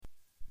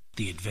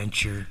The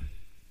Adventure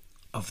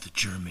of the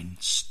German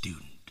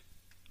Student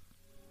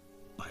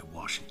by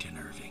Washington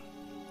Irving.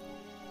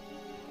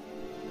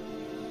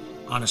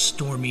 On a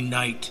stormy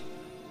night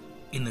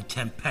in the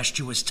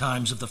tempestuous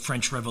times of the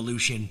French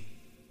Revolution,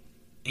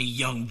 a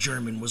young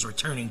German was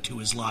returning to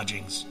his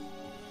lodgings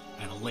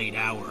at a late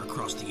hour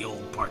across the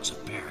old parts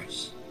of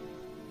Paris.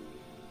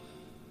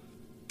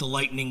 The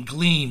lightning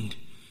gleamed,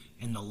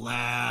 and the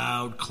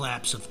loud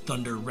claps of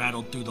thunder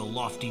rattled through the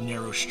lofty,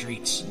 narrow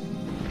streets.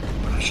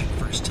 But I should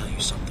first tell you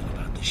something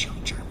about this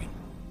young German.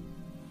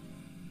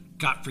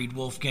 Gottfried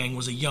Wolfgang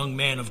was a young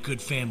man of good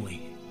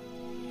family.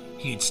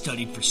 He had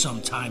studied for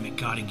some time at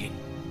Göttingen,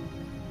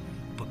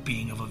 but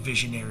being of a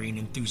visionary and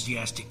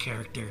enthusiastic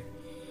character,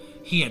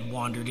 he had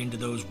wandered into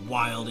those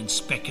wild and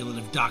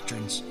speculative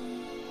doctrines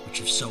which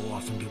have so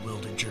often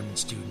bewildered German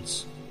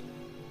students.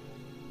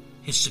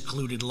 His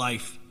secluded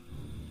life,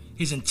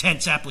 his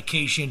intense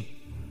application,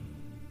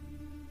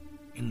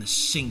 and the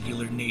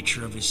singular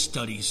nature of his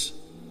studies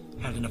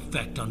had an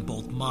effect on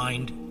both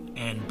mind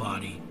and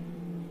body.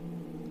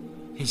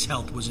 His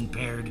health was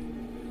impaired,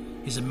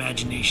 his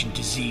imagination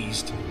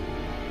diseased.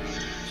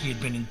 He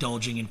had been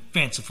indulging in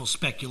fanciful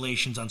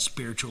speculations on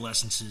spiritual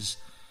essences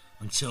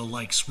until,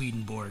 like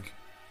Swedenborg,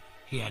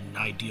 he had an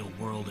ideal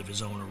world of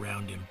his own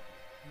around him.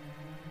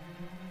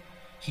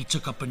 He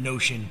took up a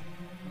notion,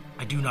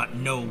 I do not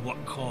know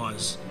what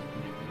cause,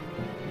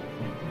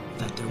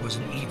 that there was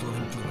an evil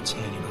influence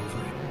hanging over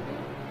him,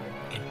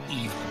 an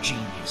evil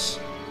genius,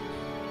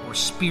 or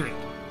spirit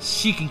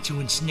seeking to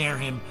ensnare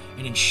him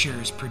and ensure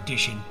his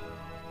perdition.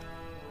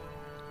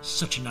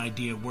 Such an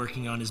idea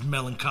working on his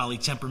melancholy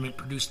temperament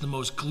produced the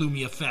most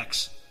gloomy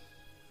effects.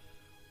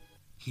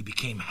 He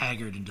became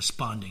haggard and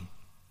desponding.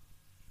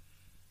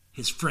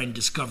 His friend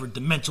discovered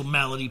the mental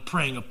malady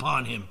preying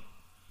upon him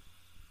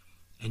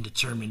and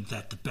determined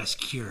that the best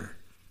cure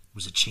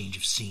was a change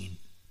of scene.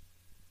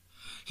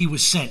 He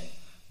was sent,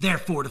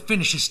 therefore, to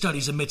finish his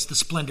studies amidst the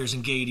splendors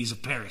and gaieties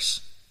of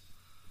Paris.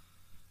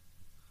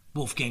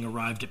 Wolfgang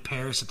arrived at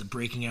Paris at the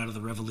breaking out of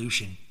the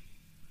Revolution.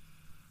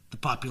 The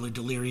popular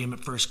delirium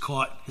at first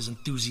caught his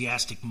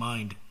enthusiastic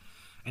mind,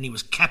 and he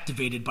was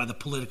captivated by the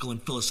political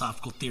and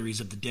philosophical theories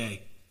of the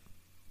day.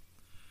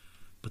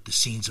 But the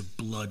scenes of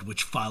blood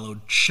which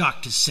followed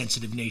shocked his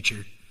sensitive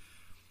nature,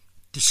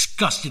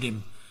 disgusted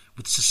him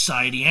with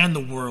society and the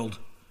world,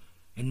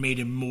 and made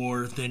him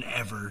more than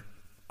ever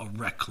a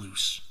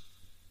recluse.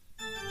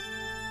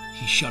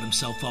 He shut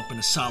himself up in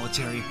a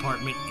solitary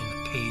apartment in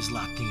the Pays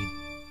Latin,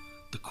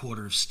 the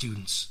quarter of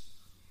students.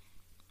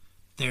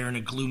 There in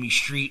a gloomy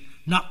street,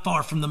 not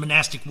far from the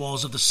monastic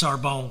walls of the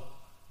Sorbonne,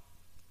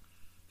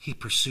 he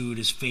pursued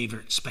his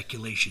favorite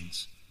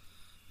speculations.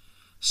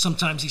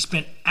 Sometimes he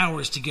spent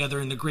hours together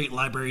in the great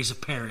libraries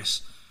of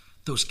Paris,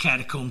 those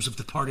catacombs of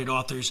departed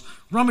authors,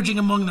 rummaging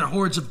among their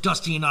hordes of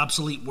dusty and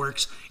obsolete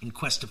works in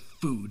quest of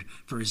food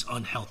for his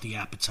unhealthy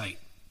appetite.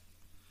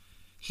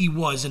 He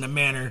was, in a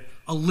manner,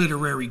 a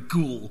literary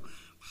ghoul,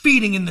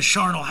 feeding in the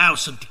charnel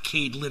house of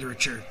decayed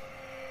literature.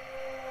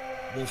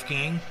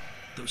 Wolfgang,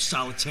 though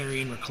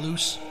solitary and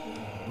recluse,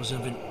 was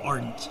of an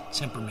ardent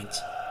temperament.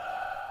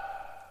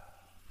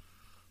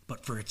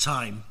 But for a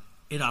time,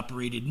 it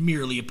operated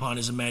merely upon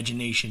his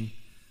imagination.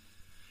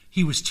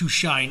 He was too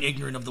shy and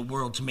ignorant of the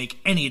world to make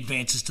any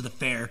advances to the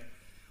fair,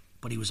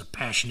 but he was a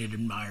passionate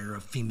admirer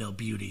of female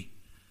beauty,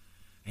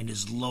 and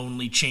his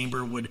lonely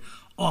chamber would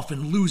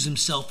often lose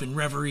himself in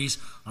reveries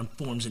on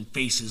forms and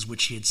faces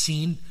which he had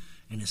seen,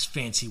 and his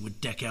fancy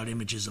would deck out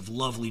images of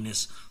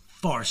loveliness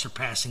far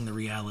surpassing the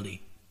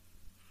reality.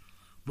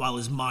 While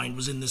his mind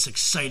was in this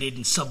excited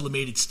and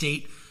sublimated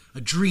state,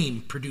 a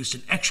dream produced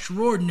an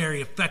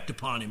extraordinary effect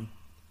upon him.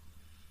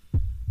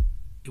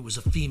 It was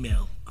a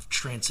female of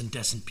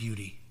transcendent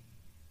beauty.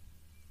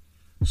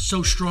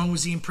 So strong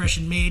was the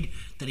impression made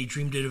that he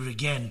dreamed of it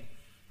again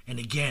and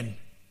again.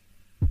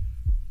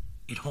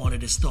 It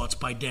haunted his thoughts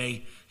by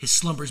day, his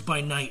slumbers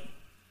by night.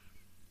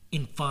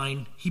 In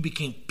fine, he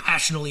became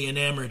passionately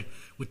enamored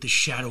with the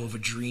shadow of a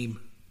dream.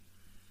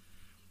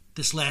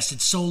 This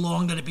lasted so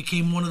long that it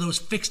became one of those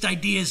fixed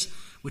ideas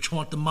which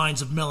haunt the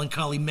minds of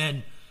melancholy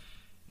men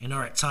and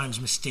are at times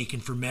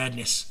mistaken for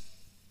madness.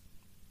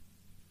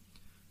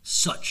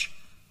 Such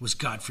was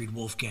Gottfried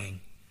Wolfgang,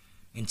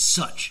 and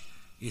such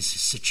is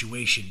his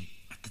situation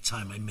at the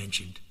time I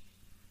mentioned.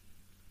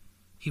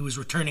 He was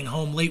returning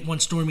home late one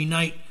stormy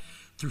night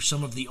through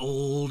some of the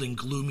old and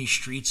gloomy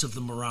streets of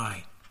the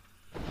Marais,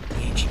 the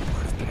ancient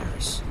part of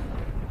Paris.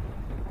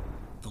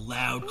 The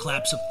loud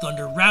claps of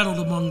thunder rattled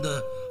among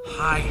the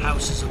high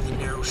houses of the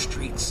narrow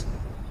streets.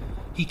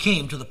 He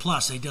came to the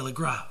Place de la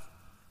Grève,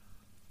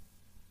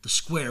 the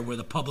square where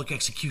the public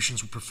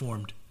executions were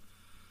performed.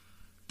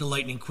 The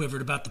lightning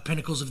quivered about the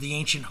pinnacles of the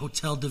ancient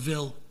Hôtel de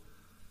Ville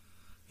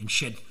and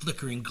shed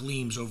flickering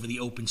gleams over the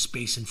open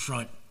space in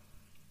front.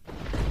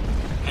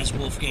 As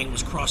Wolfgang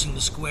was crossing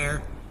the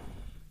square,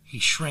 he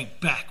shrank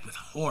back with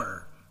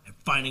horror at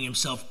finding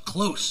himself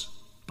close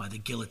by the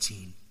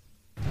guillotine.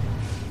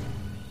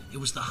 It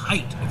was the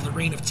height of the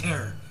Reign of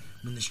Terror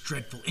when this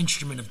dreadful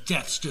instrument of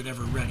death stood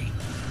ever ready,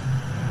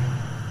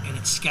 and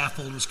Its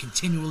scaffold was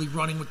continually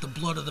running with the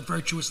blood of the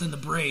virtuous and the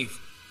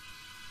brave.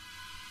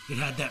 It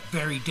had that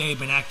very day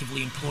been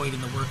actively employed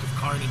in the work of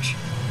carnage.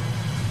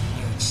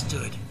 There it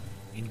stood,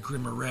 in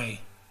grim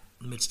array,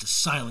 amidst a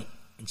silent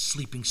and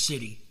sleeping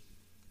city,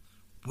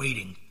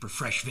 waiting for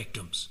fresh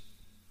victims.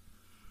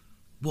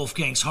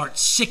 Wolfgang's heart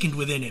sickened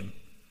within him,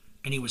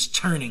 and he was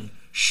turning,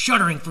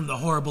 shuddering from the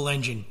horrible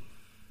engine,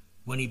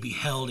 when he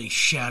beheld a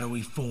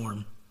shadowy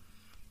form,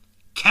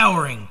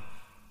 cowering,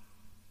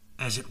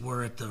 as it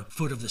were, at the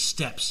foot of the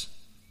steps,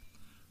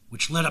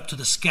 which led up to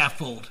the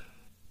scaffold.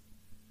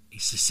 A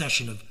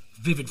succession of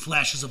vivid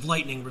flashes of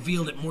lightning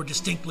revealed it more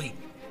distinctly.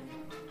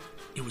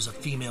 It was a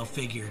female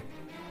figure,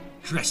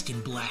 dressed in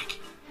black.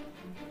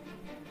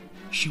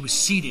 She was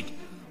seated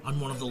on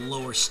one of the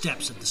lower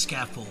steps of the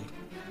scaffold,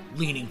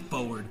 leaning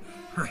forward,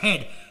 her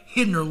head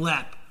hid in her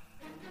lap,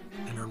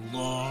 and her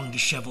long,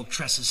 disheveled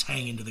tresses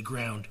hanging to the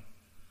ground.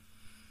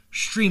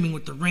 Streaming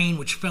with the rain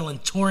which fell in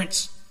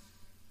torrents,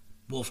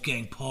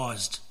 Wolfgang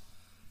paused.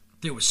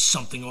 There was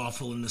something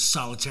awful in this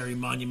solitary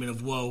monument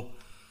of woe.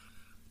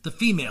 The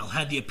female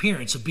had the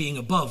appearance of being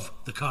above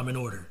the common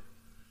order.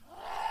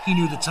 He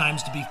knew the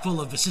times to be full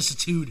of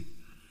vicissitude,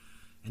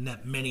 and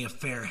that many a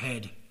fair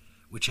head,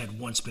 which had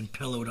once been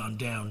pillowed on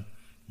down,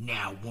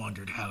 now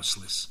wandered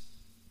houseless.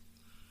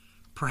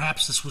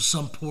 Perhaps this was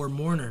some poor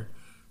mourner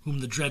whom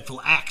the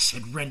dreadful axe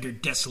had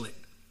rendered desolate,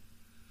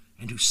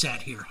 and who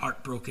sat here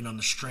heartbroken on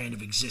the strand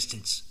of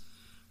existence,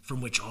 from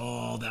which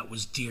all that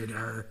was dear to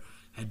her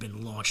had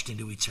been launched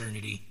into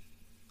eternity.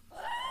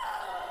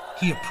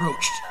 He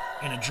approached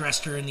and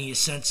addressed her in the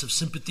accents of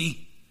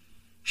sympathy.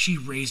 She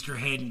raised her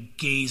head and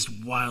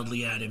gazed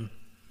wildly at him.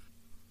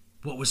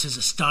 What was his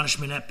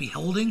astonishment at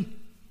beholding?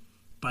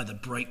 By the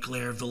bright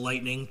glare of the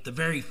lightning, the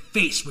very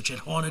face which had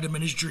haunted him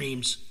in his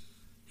dreams.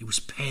 It was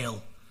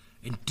pale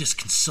and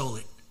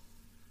disconsolate,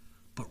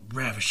 but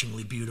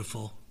ravishingly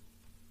beautiful.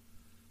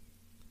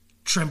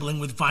 Trembling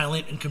with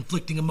violent and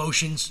conflicting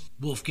emotions,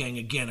 Wolfgang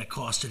again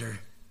accosted her.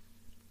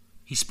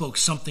 He spoke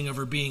something of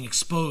her being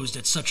exposed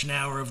at such an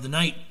hour of the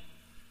night,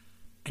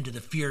 and to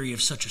the fury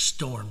of such a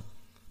storm,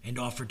 and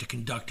offered to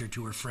conduct her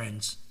to her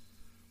friends.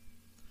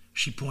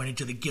 She pointed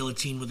to the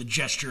guillotine with a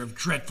gesture of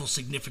dreadful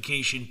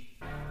signification.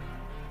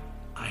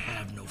 "I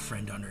have no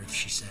friend on earth,"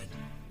 she said.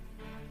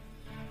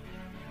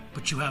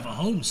 "But you have a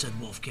home,"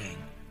 said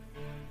Wolfgang.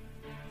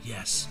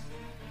 "Yes,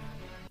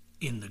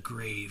 in the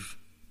grave."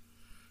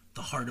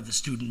 The heart of the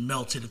student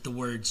melted at the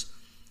words.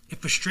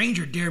 "If a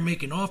stranger dare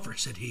make an offer,"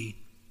 said he,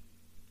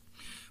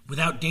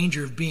 "without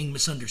danger of being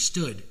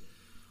misunderstood,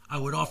 I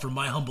would offer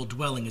my humble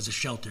dwelling as a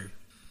shelter,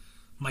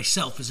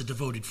 myself as a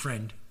devoted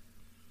friend.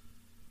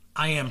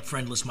 I am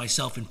friendless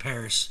myself in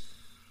Paris,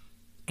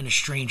 and a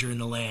stranger in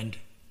the land.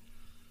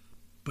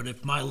 But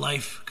if my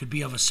life could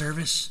be of a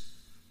service,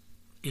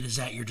 it is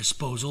at your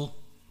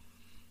disposal,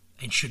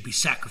 and should be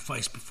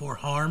sacrificed before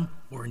harm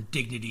or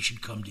indignity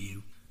should come to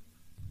you."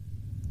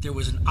 There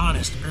was an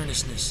honest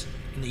earnestness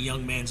in the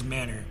young man's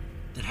manner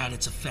that had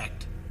its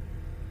effect.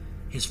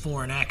 His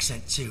foreign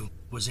accent, too,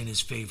 was in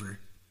his favor.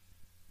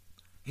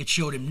 It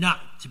showed him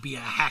not to be a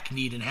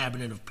hackneyed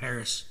inhabitant of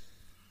Paris.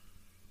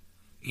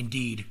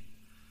 Indeed,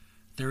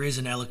 there is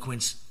an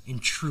eloquence in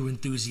true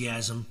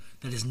enthusiasm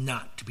that is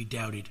not to be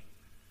doubted.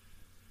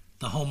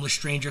 The homeless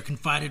stranger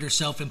confided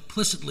herself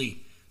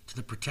implicitly to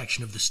the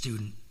protection of the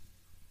student.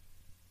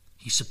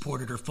 He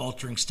supported her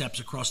faltering steps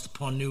across the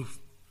Pont Neuf,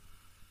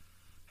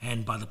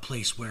 and by the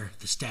place where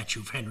the statue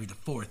of Henry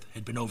IV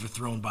had been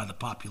overthrown by the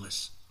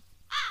populace.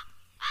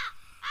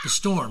 The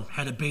storm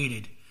had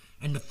abated,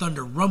 and the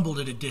thunder rumbled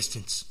at a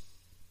distance.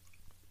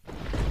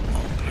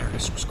 All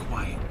Paris was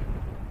quiet.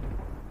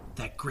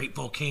 That great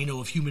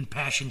volcano of human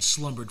passion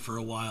slumbered for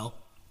a while,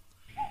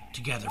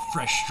 to gather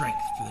fresh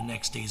strength for the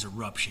next day's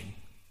eruption.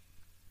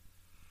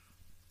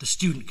 The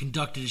student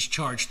conducted his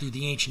charge through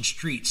the ancient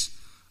streets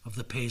of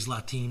the Pays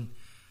Latin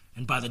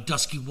and by the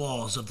dusky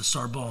walls of the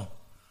Sorbonne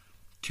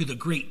to the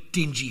great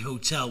dingy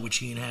hotel which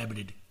he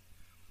inhabited.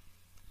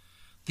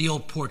 The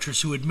old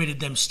portress who admitted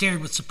them stared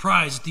with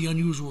surprise at the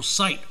unusual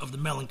sight of the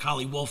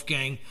melancholy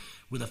Wolfgang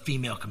with a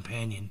female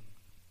companion.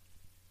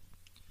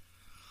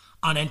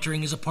 On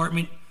entering his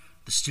apartment,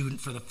 the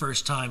student for the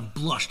first time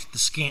blushed at the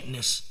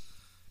scantiness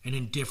and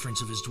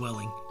indifference of his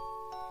dwelling.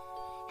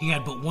 He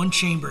had but one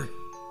chamber,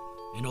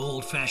 an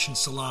old-fashioned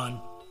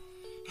salon,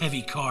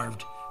 heavy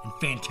carved and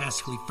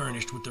fantastically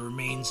furnished with the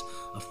remains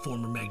of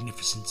former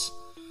magnificence,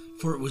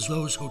 for it was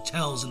those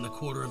hotels in the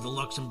quarter of the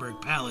Luxembourg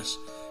Palace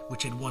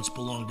which had once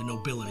belonged to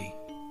nobility.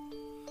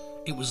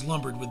 It was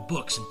lumbered with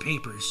books and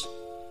papers,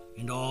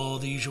 and all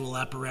the usual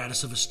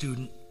apparatus of a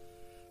student,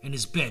 and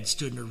his bed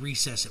stood in a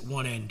recess at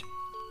one end.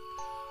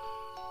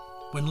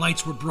 When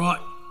lights were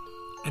brought,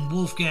 and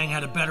Wolfgang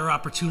had a better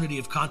opportunity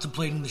of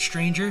contemplating the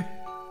stranger,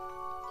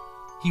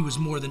 he was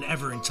more than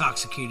ever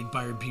intoxicated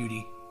by her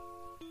beauty.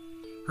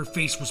 Her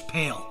face was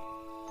pale,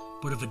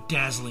 but of a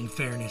dazzling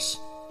fairness,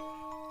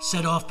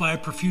 set off by a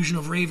profusion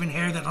of raven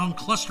hair that hung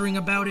clustering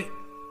about it.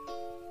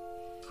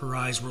 Her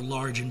eyes were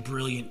large and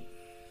brilliant,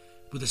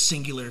 with a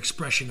singular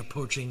expression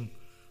approaching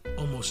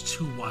almost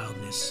to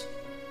wildness.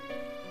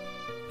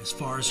 As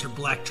far as her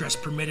black dress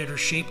permitted her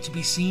shape to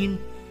be seen,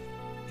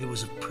 it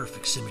was of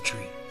perfect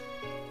symmetry.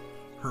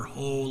 Her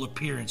whole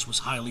appearance was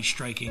highly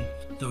striking,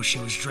 though she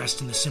was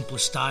dressed in the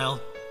simplest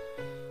style.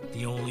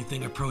 The only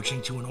thing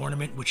approaching to an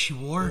ornament which she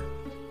wore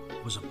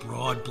was a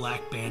broad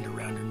black band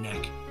around her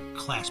neck,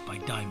 clasped by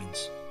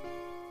diamonds.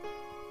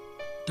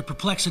 The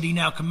perplexity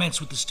now commenced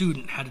with the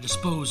student how to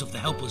dispose of the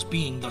helpless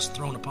being thus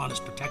thrown upon his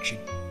protection.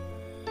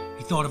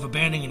 He thought of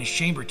abandoning his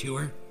chamber to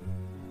her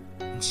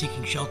and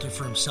seeking shelter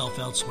for himself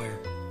elsewhere.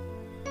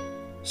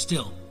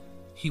 Still,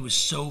 he was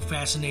so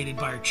fascinated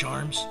by her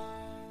charms,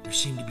 there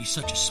seemed to be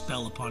such a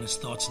spell upon his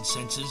thoughts and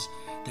senses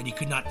that he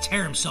could not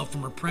tear himself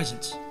from her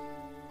presence.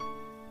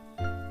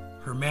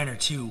 Her manner,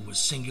 too, was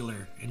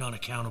singular and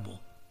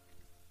unaccountable.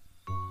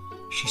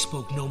 She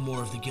spoke no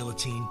more of the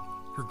guillotine.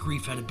 Her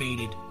grief had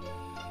abated.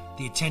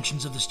 The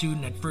attentions of the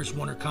student had first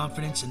won her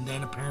confidence and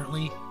then,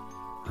 apparently,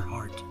 her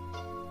heart.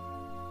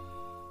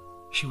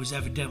 She was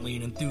evidently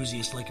an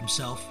enthusiast like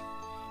himself,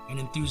 and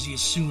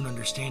enthusiasts soon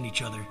understand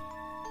each other.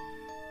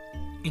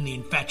 In the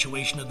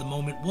infatuation of the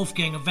moment,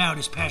 Wolfgang avowed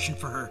his passion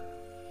for her.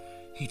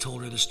 He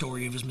told her the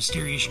story of his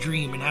mysterious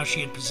dream and how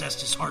she had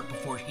possessed his heart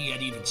before he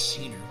had even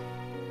seen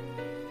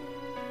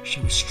her.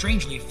 She was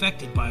strangely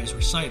affected by his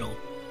recital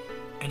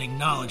and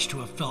acknowledged to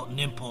have felt an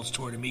impulse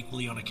toward him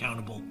equally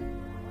unaccountable.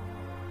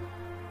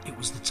 It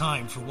was the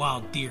time for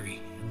wild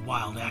theory and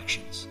wild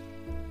actions.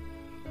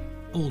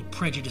 Old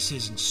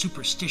prejudices and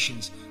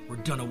superstitions were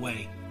done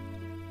away.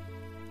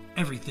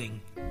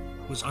 Everything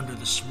was under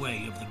the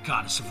sway of the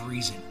goddess of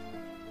reason.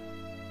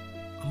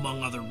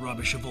 Among other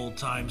rubbish of old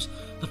times,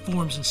 the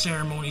forms and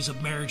ceremonies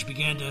of marriage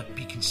began to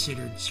be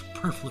considered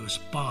superfluous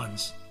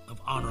bonds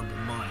of honorable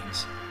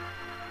minds.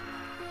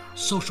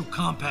 Social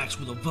compacts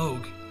were the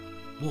vogue.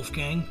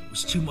 Wolfgang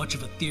was too much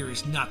of a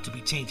theorist not to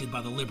be tainted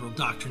by the liberal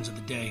doctrines of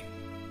the day.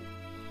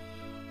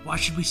 "Why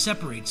should we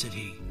separate?" said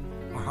he.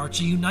 "Our hearts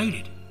are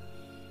united.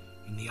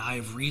 In the eye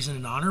of reason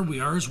and honor,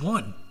 we are as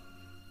one.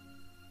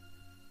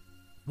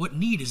 What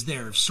need is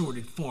there of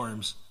sordid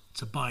forms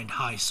to bind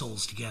high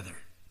souls together?"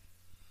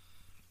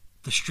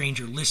 The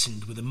stranger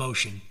listened with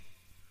emotion.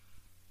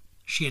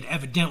 She had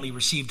evidently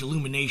received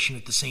illumination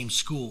at the same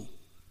school.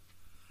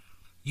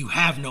 "You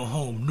have no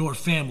home nor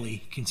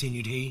family,"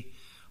 continued he.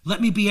 "Let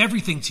me be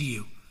everything to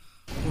you,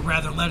 or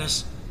rather let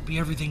us be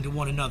everything to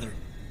one another.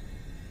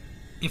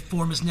 If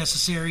form is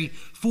necessary,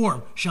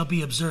 form shall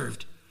be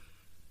observed.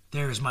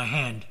 There is my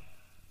hand.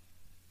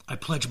 I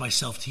pledge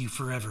myself to you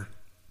forever."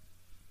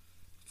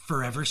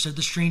 "Forever?" said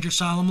the stranger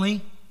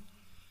solemnly.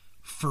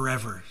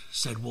 "Forever,"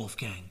 said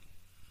Wolfgang.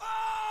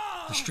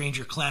 The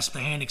stranger clasped the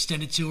hand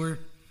extended to her.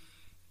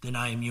 "Then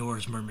I am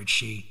yours," murmured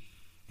she,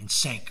 and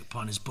sank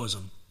upon his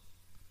bosom.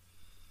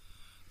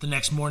 The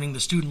next morning the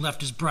student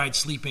left his bride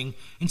sleeping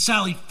and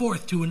sallied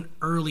forth to an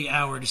early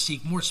hour to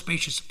seek more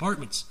spacious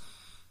apartments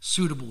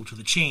suitable to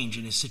the change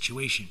in his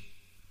situation.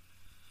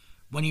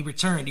 When he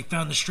returned, he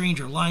found the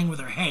stranger lying with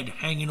her head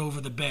hanging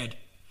over the bed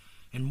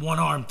and one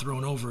arm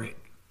thrown over it.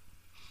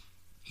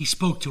 He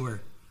spoke to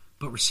her,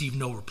 but received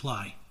no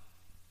reply.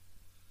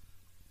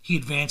 He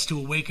advanced to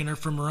awaken her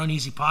from her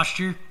uneasy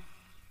posture.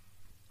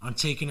 On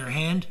taking her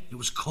hand, it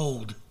was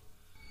cold.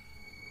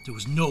 There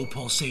was no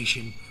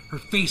pulsation. Her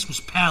face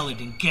was pallid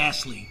and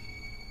ghastly.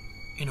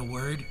 In a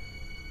word,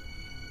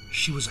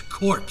 she was a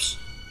corpse.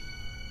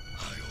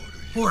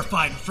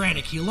 Horrified and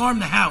frantic, he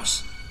alarmed the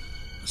house.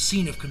 A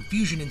scene of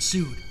confusion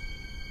ensued.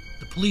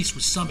 The police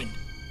was summoned.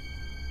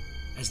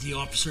 As the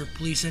officer of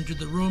police entered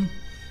the room,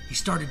 he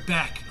started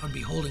back on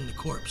beholding the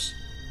corpse.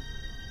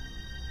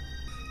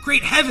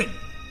 "Great heaven!"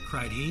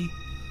 cried he.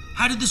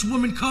 "How did this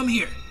woman come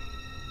here?"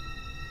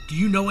 "Do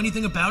you know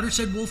anything about her?"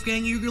 said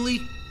Wolfgang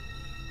eagerly.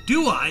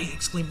 "Do I?"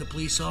 exclaimed the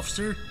police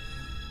officer.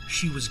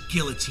 "She was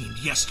guillotined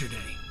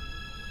yesterday."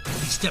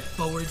 He stepped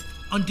forward,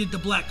 undid the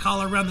black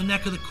collar around the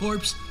neck of the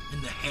corpse,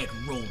 and the head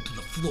rolled to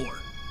the floor.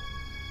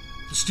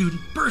 The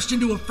student burst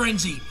into a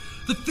frenzy.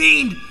 "The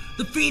fiend!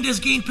 The fiend has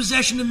gained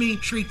possession of me!"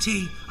 shrieked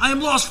he. "I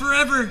am lost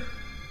forever!"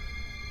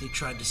 They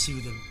tried to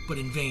soothe him, but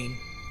in vain.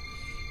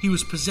 He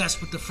was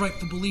possessed with the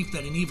frightful belief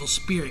that an evil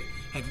spirit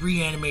had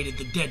reanimated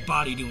the dead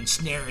body to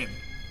ensnare him.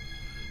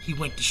 He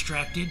went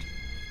distracted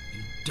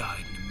and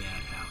died in a